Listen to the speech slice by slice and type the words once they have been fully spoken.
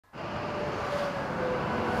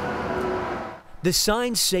The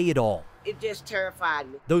signs say it all. It just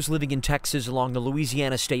terrified me. Those living in Texas along the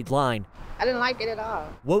Louisiana state line I didn't like it at all.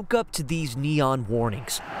 woke up to these neon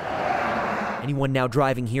warnings. Anyone now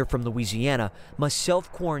driving here from Louisiana must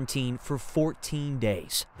self-quarantine for 14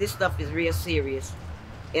 days. This stuff is real serious,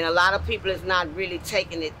 and a lot of people is not really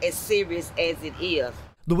taking it as serious as it is.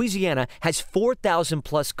 Louisiana has 4,000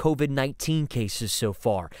 plus COVID-19 cases so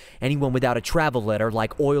far. Anyone without a travel letter,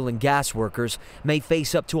 like oil and gas workers, may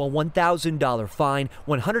face up to a $1,000 fine,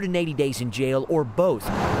 180 days in jail, or both.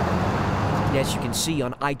 As you can see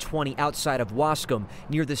on I-20 outside of Wascom,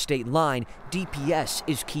 near the state line, DPS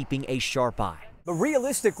is keeping a sharp eye. But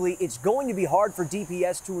realistically, it's going to be hard for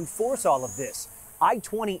DPS to enforce all of this.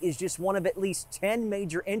 I-20 is just one of at least 10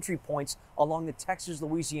 major entry points along the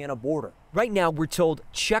Texas-Louisiana border. Right now, we're told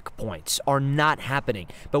checkpoints are not happening,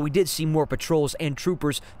 but we did see more patrols and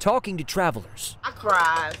troopers talking to travelers. I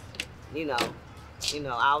cry, you know,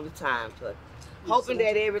 all the time, but hoping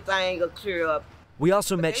that everything will clear up. We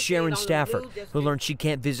also met Sharon Stafford, who learned she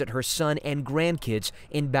can't visit her son and grandkids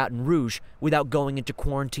in Baton Rouge without going into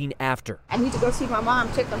quarantine after. I need to go see my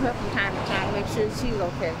mom, check on her from time to time, make sure she's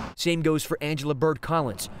okay. Same goes for Angela Bird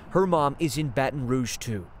Collins. Her mom is in Baton Rouge,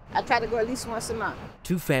 too. I try to go at least once a month.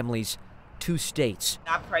 2 families, 2 states.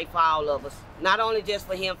 I pray for all of us, not only just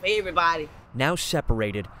for him, for everybody. Now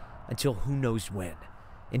separated until who knows when.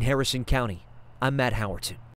 In Harrison County, I'm Matt Howerton.